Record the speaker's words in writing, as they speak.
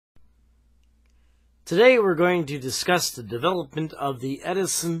Today we're going to discuss the development of the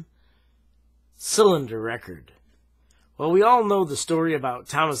Edison cylinder record. Well, we all know the story about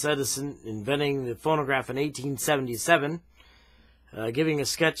Thomas Edison inventing the phonograph in 1877, giving a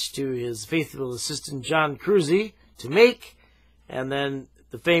sketch to his faithful assistant John Cruzy to make, and then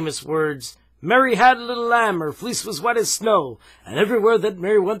the famous words, "Mary had a little lamb, her fleece was white as snow, and everywhere that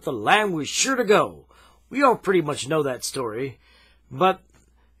Mary went the lamb was sure to go." We all pretty much know that story, but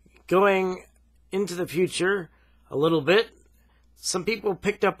going into the future a little bit, some people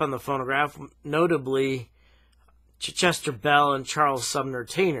picked up on the phonograph, notably Chester Bell and Charles Sumner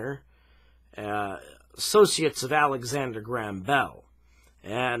Taylor, associates of Alexander Graham Bell.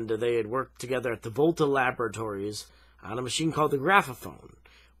 And they had worked together at the Volta Laboratories on a machine called the graphophone,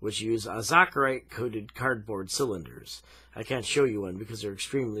 which used azacharite-coated cardboard cylinders. I can't show you one because they're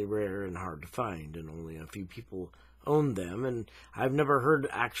extremely rare and hard to find, and only a few people own them, and I've never heard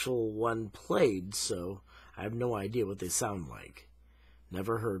actual one played, so I have no idea what they sound like.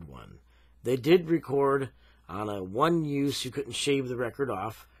 Never heard one. They did record on a one-use, you couldn't shave the record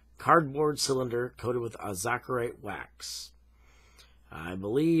off, cardboard cylinder coated with azacharite wax. I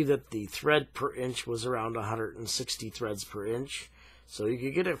believe that the thread per inch was around 160 threads per inch, so you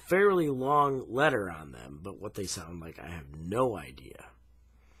could get a fairly long letter on them, but what they sound like, I have no idea.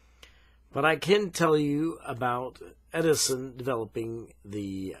 But I can tell you about Edison developing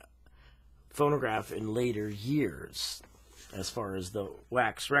the phonograph in later years, as far as the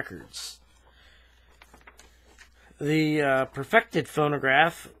wax records. The perfected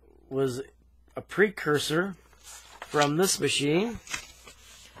phonograph was a precursor from this machine,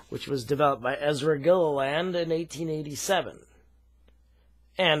 which was developed by Ezra Gilliland in 1887.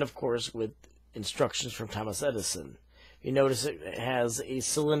 And, of course, with instructions from Thomas Edison. You notice it has a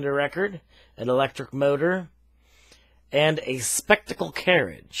cylinder record, an electric motor, and a spectacle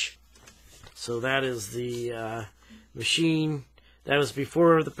carriage. So that is the machine that was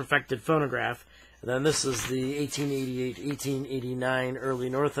before the perfected phonograph. And then this is the 1888-1889 early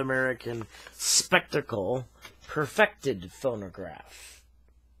North American spectacle perfected phonograph.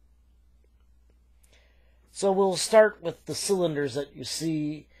 So we'll start with the cylinders that you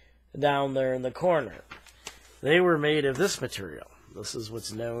see down there in the corner. They were made of this material. This is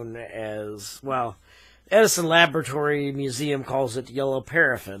what's known as, well, Edison Laboratory Museum calls it yellow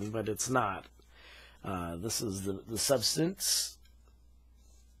paraffin, but it's not. This is the substance.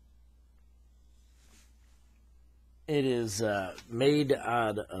 It is made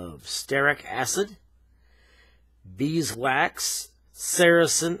out of stearic acid, beeswax,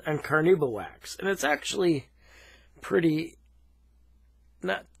 saracen, and carnauba wax. And it's actually pretty,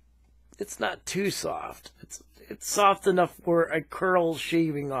 it's not too soft. It's soft enough for a curl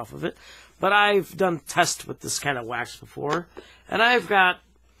shaving off of it. But I've done tests with this kind of wax before. And I've got,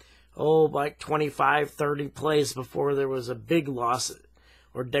 like 25, 30 plays before there was a big loss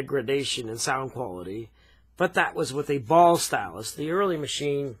or degradation in sound quality. But that was with a ball stylus, the early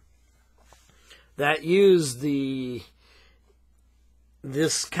machine that used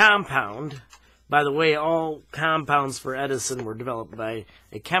this compound. By the way, all compounds for Edison were developed by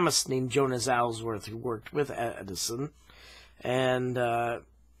a chemist named Jonas Ellsworth who worked with Edison. And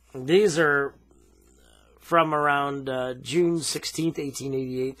these are from around June 16th,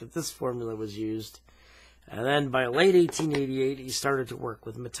 1888 that this formula was used. And then by late 1888, he started to work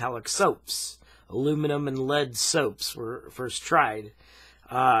with metallic soaps. Aluminum and lead soaps were first tried.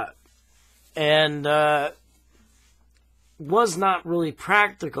 And was not really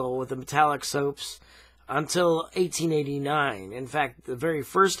practical with the metallic soaps until 1889. In fact, the very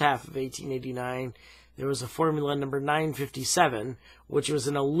first half of 1889, there was a formula number 957, which was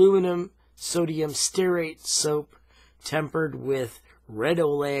an aluminum sodium stearate soap tempered with red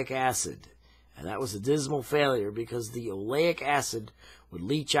oleic acid. And that was a dismal failure because the oleic acid would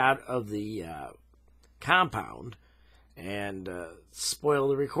leach out of the compound and spoil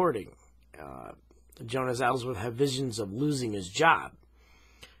the recording. Jonas Ellsworth had visions of losing his job.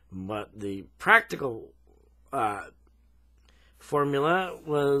 But the practical formula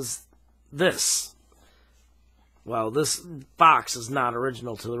was this. Well, this box is not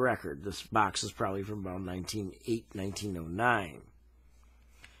original to the record. This box is probably from about 1909.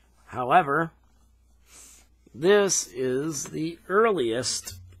 However, this is the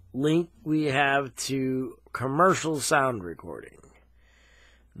earliest link we have to commercial sound recording.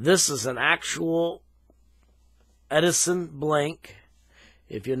 This is an actual Edison blank.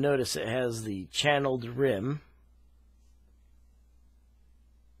 If you notice, it has the channeled rim.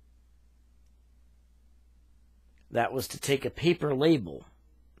 That was to take a paper label.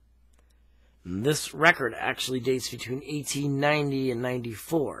 And this record actually dates between 1890 and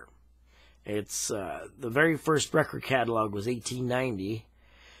 94. It's the very first record catalog was 1890,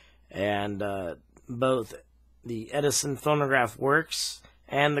 and both the Edison Phonograph Works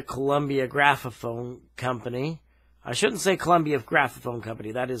and the Columbia Graphophone Company. I shouldn't say Columbia Graphophone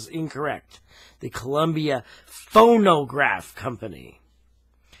Company. That is incorrect. The Columbia Phonograph Company.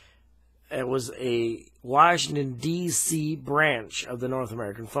 It was a Washington, D.C. branch of the North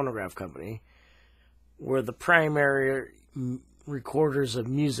American Phonograph Company, were the primary recorders of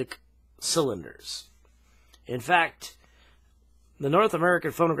music cylinders. In fact, the North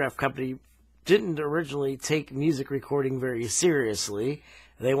American Phonograph Company didn't originally take music recording very seriously.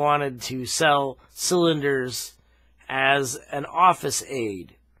 They wanted to sell cylinders as an office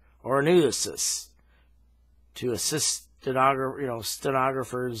aid or an usus to assist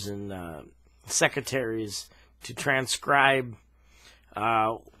stenographers and secretaries to transcribe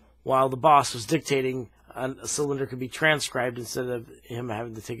while the boss was dictating. A cylinder could be transcribed instead of him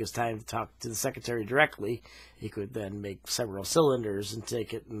having to take his time to talk to the secretary directly. He could then make several cylinders and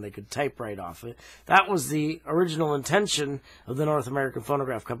take it, and they could type right off it. That was the original intention of the North American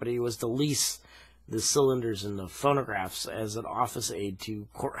Phonograph Company, was to lease the cylinders and the phonographs as an office aid to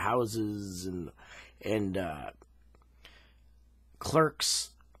courthouses and clerks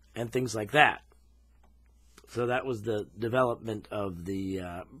and things like that. So that was the development of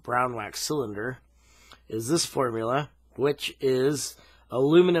the brown wax cylinder, is this formula, which is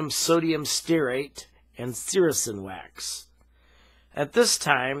aluminum sodium stearate and sericin wax. At this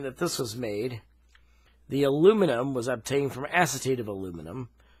time that this was made, the aluminum was obtained from acetate of aluminum,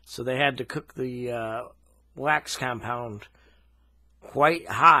 so they had to cook the wax compound quite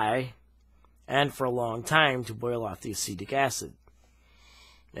high and for a long time to boil off the acetic acid.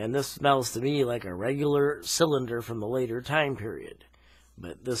 And this smells to me like a regular cylinder from the later time period.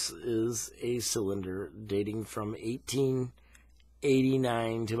 But this is a cylinder dating from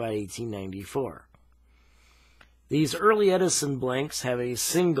 1889 to about 1894. These early Edison blanks have a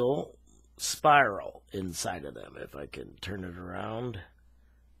single spiral inside of them. If I can turn it around,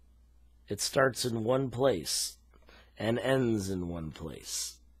 it starts in one place and ends in one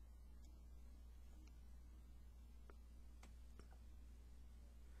place.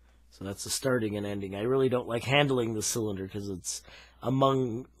 So that's the starting and ending. I really don't like handling the cylinder because it's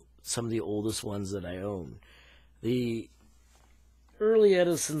among some of the oldest ones that I own. The early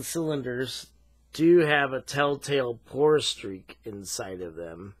Edison cylinders do have a telltale pore streak inside of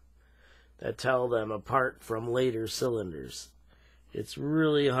them that tell them apart from later cylinders. It's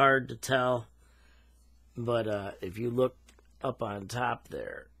really hard to tell, but if you look up on top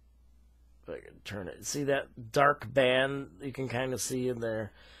there, if I can turn it, see that dark band you can kind of see in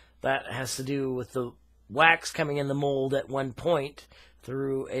there? That has to do with the wax coming in the mold at one point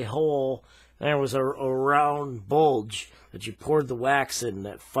through a hole. There was a round bulge that you poured the wax in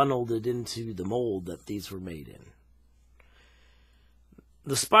that funneled it into the mold that these were made in.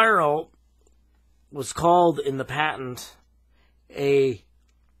 The spiral was called in the patent a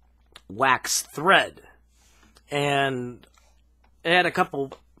wax thread, and it had a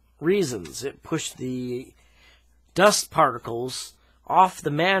couple reasons. It pushed the dust particles off the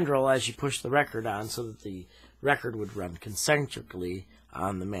mandrel as you push the record on, so that the record would run concentrically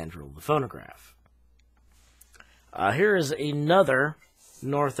on the mandrel of the phonograph. Here is another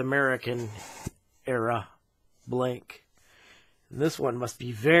North American era blank. This one must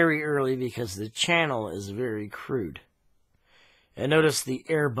be very early because the channel is very crude. And notice the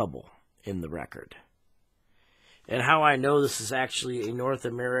air bubble in the record. And how I know this is actually a North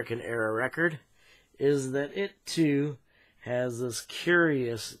American era record is that it too has this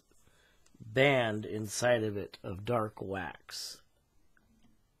curious band inside of it of dark wax.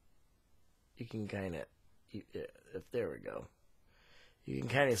 You can kind of, there we go. You can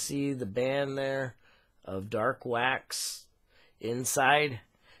kind of see the band there of dark wax inside.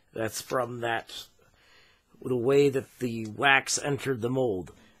 That's from the way that the wax entered the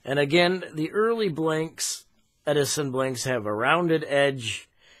mold. And again, the early blanks, Edison blanks, have a rounded edge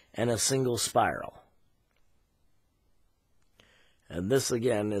and a single spiral. And this,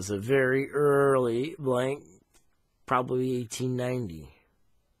 again, is a very early blank, probably 1890.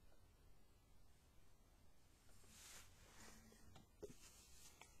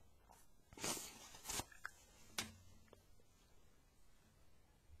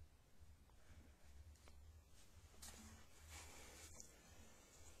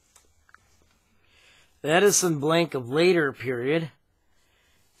 The Edison blank of later period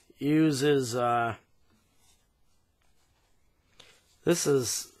uses, this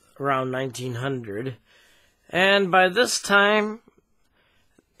is around 1900, and by this time,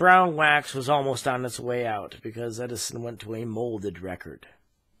 brown wax was almost on its way out because Edison went to a molded record.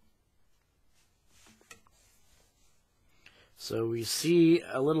 So we see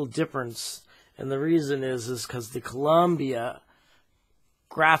a little difference, and the reason is because the Columbia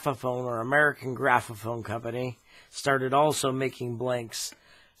Graphophone, or American Graphophone Company, started also making blanks.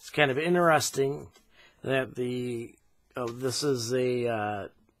 It's kind of interesting that this is a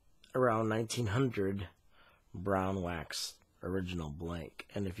around 1900 brown wax original blank.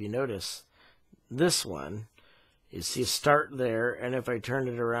 And if you notice, this one, you see a start there, and if I turn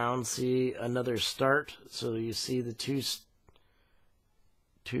it around, see another start. So you see the two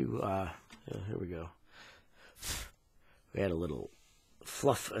here we go. We had a little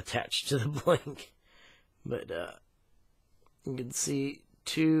fluff attached to the blank, but you can see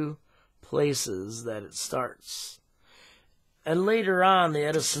two places that it starts. And later on, the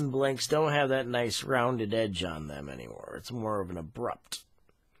Edison blanks don't have that nice rounded edge on them anymore. It's more of an abrupt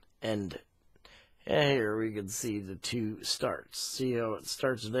end. And here we can see the two starts. See how it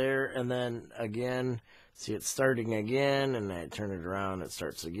starts there, and then again, see it starting again, and I turn it around, it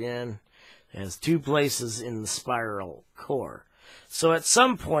starts again. It has two places in the spiral core. So at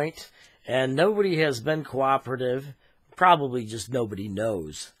some point, and nobody has been cooperative, probably just nobody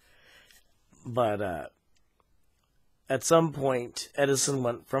knows, but at some point, Edison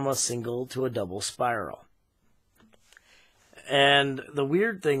went from a single to a double spiral. And the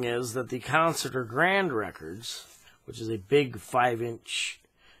weird thing is that the concert or grand records, which is a big 5-inch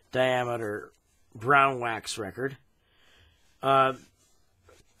diameter brown wax record, have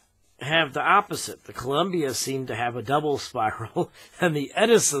the opposite. The Columbia seem to have a double spiral, and the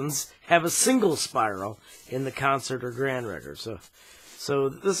Edisons have a single spiral in the concert or grand record. So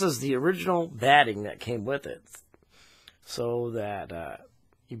this is the original batting that came with it. So that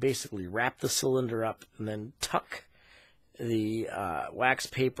you basically wrap the cylinder up and then tuck the wax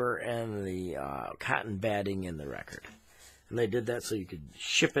paper and the cotton batting in the record. And they did that so you could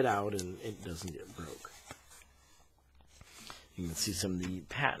ship it out and it doesn't get broke. You can see some of the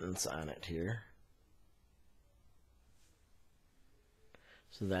patents on it here.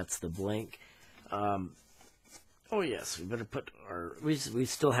 So that's the blank. Oh yes, we better put our... We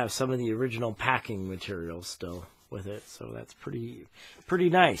still have some of the original packing material still with it, so that's pretty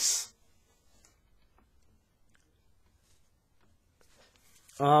nice.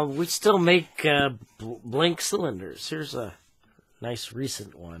 We still make blank cylinders. Here's a nice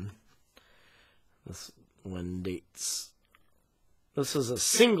recent one. This one dates... This is a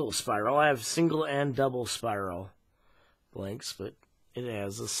single spiral. I have single and double spiral blanks, but it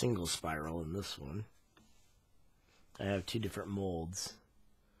has a single spiral in this one. I have two different molds.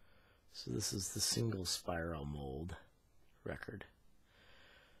 So this is the single spiral mold record.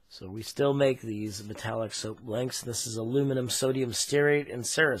 So we still make these metallic soap blanks. This is aluminum sodium stearate and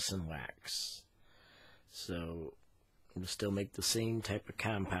Saracen wax. So we still make the same type of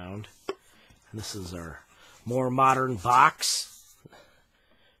compound. And this is our more modern box.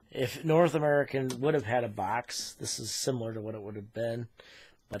 If North American would have had a box, this is similar to what it would have been,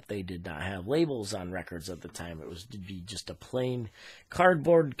 but they did not have labels on records at the time. It was to be just a plain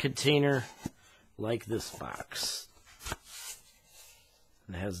cardboard container like this box.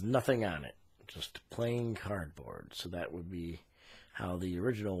 It has nothing on it, just plain cardboard. So that would be how the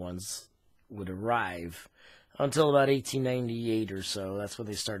original ones would arrive until about 1898 or so. That's when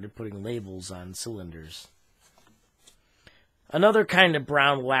they started putting labels on cylinders. Another kind of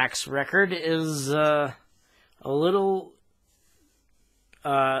brown wax record is a little...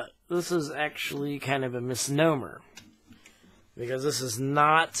 this is actually kind of a misnomer, because this is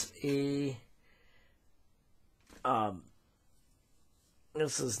not a...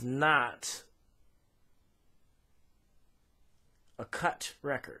 this is not a cut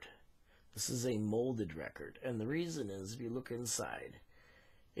record. This is a molded record. And the reason is, if you look inside,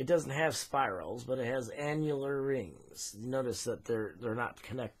 it doesn't have spirals, but it has annular rings. You notice that they're not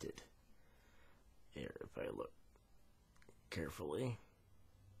connected. Here, if I look carefully,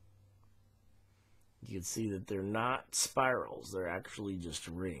 you can see that they're not spirals. They're actually just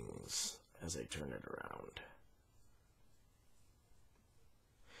rings as I turn it around.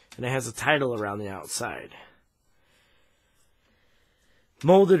 And it has a title around the outside.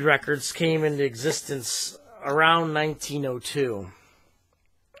 Molded records came into existence around 1902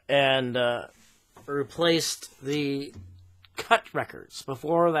 and replaced the cut records.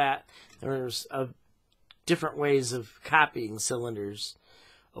 Before that, there was different ways of copying cylinders.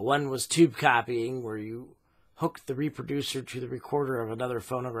 One was tube copying, where you hooked the reproducer to the recorder of another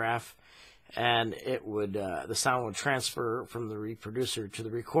phonograph, and it would the sound would transfer from the reproducer to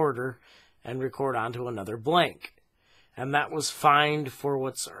the recorder and record onto another blank. And that was fine for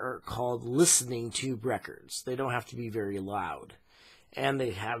what's called listening tube records. They don't have to be very loud. and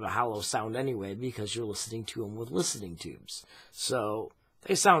they have a hollow sound anyway because you're listening to them with listening tubes. So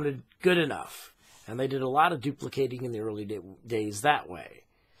they sounded good enough, and they did a lot of duplicating in the early days that way.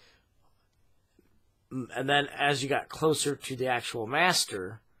 And then as you got closer to the actual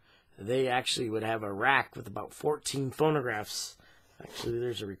master, they actually would have a rack with about 14 phonographs. Actually,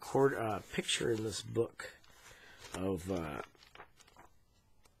 there's a picture in this book of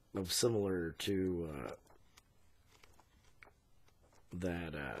similar to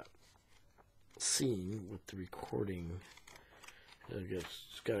that scene with the recording. I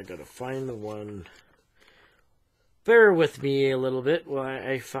just gotta find the one. Bear with me a little bit while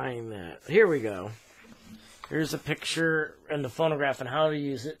I find that. Here we go. Here's a picture and the phonograph and how to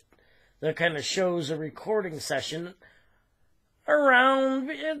use it. That kind of shows a recording session around,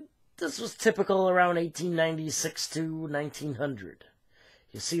 this was typical around 1896 to 1900.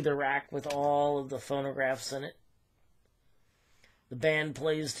 You see the rack with all of the phonographs in it. The band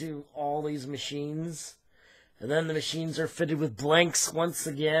plays to all these machines. And then the machines are fitted with blanks once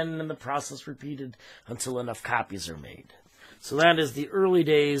again, and the process repeated until enough copies are made. So that is the early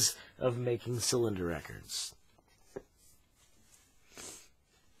days of making cylinder records.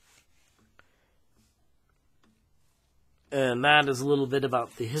 And that is a little bit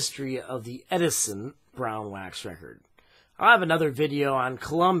about the history of the Edison Brown Wax record. I'll have another video on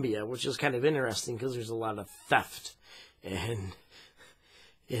Columbia, which is kind of interesting because there's a lot of theft in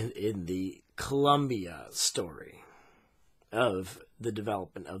the Columbia story of the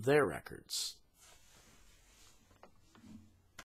development of their records.